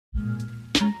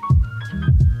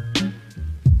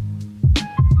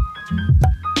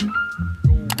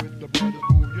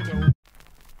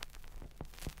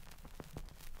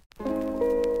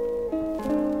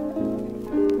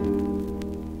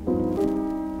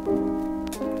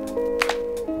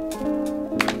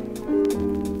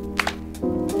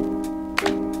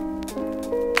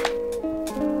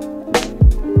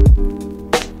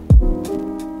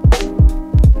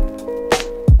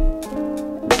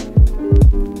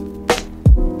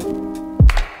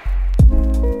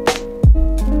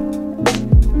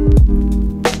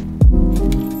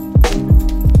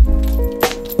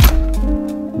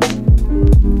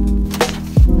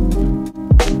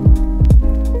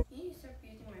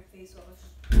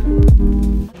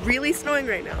Really snowing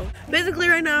right now. Basically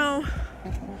right now,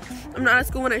 I'm not at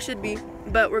school when I should be,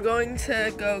 but we're going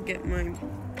to go get my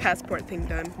passport thing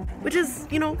done, which is,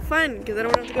 you know, fun because I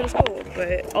don't have to go to school,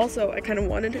 but also I kind of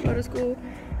wanted to go to school.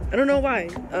 I don't know why.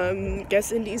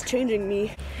 Guess Indy's changing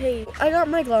me. Hey, I got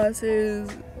my glasses.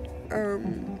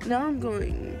 Now I'm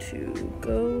going to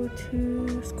go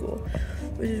to school,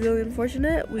 which is really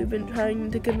unfortunate. We've been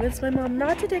trying to convince my mom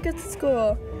not to take us to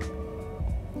school.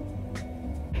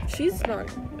 She's not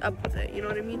up with it, you know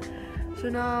what I mean? So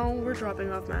now we're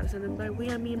dropping off Madison, and by we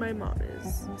I mean my mom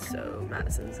is. So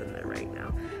Madison's in there right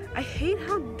now. I hate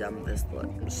how dumb this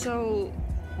looks. So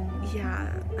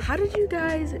yeah, how did you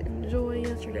guys enjoy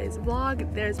yesterday's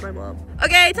vlog? There's my mom.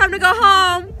 Okay, time to go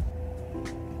home.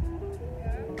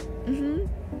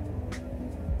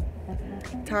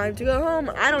 Time to go home.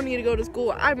 I don't need to go to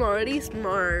school. I'm already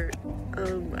smart.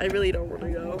 I really don't want to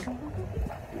go. Oh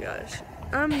my gosh.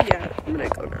 Yeah, I'm gonna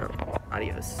go now.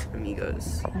 Adios,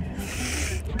 amigos.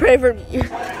 Pray for me.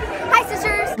 Hi,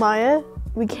 sisters. Maya,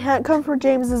 we can't come for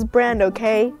James's brand,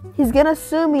 okay? He's gonna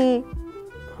sue me.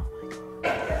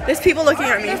 There's people looking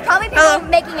at me. There's probably people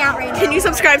making out right now. Can you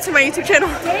subscribe to my YouTube channel?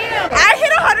 Damn. I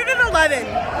hit 111.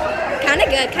 Kind of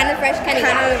good, kind of fresh, kind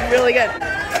of really good.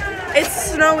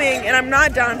 It's snowing and I'm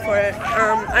not down for it.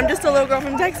 I'm just a little girl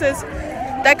from Texas.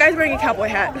 That guy's wearing a cowboy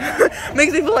hat.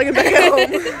 Makes me feel like I'm back at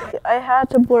home. I had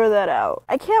to blur that out.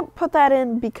 I can't put that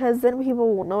in because then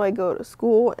people will know I go to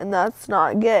school and that's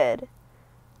not good.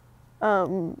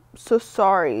 So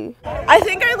sorry. I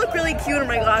think I look really cute in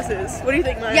my glasses. What do you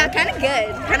think, Maya? Yeah, kind of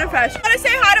good. Kind of fresh. Want to say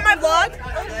hi to my vlog?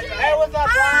 Hey, what's up,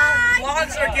 vlog?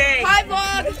 Vlogs are gay. Hi,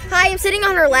 vlog. Hi, I'm sitting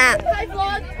on her lap. Hi,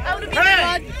 vlog. I want to be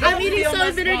vlog. I'm eating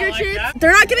soy vinegar chips.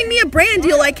 They're not giving me a brand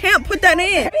deal. I can't put that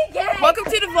in. Welcome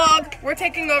to the vlog. We're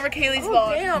taking over Kaylee's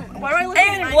vlog. Damn. Why do I look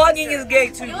And vlogging is gay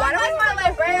too. Why do I my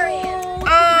librarian?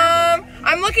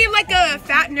 I'm looking like a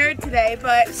fat nerd today,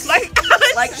 but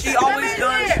Like she always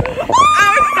does.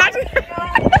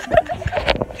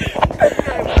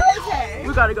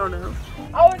 We gotta go now.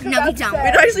 No, we don't. We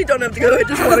actually don't have to go. I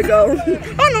just want to go.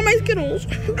 Oh no, my Skittles.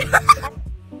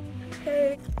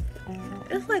 Hey,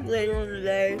 it's like later on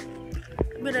today.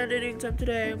 I've been editing stuff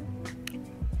today.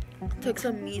 Took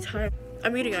some me time.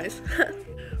 I'm eating ice.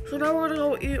 So now we're gonna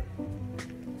go eat.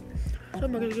 So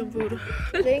I'm not gonna get food.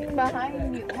 Thing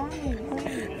behind you.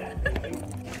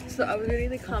 So I was reading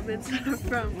the comments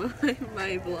from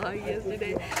my vlog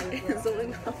yesterday, and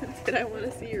someone commented, "I want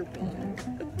to see your vlog."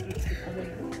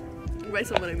 By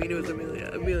someone I mean it was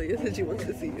Amelia. Amelia said she wants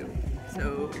to see you.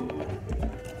 So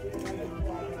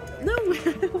no,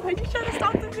 why'd you try to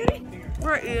stop the video?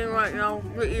 We're eating right now.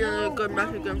 We're eating a good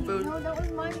Mexican food. No, that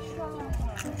was my straw.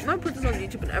 I'm gonna put this on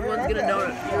YouTube and everyone's gonna know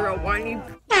that you're a whiny.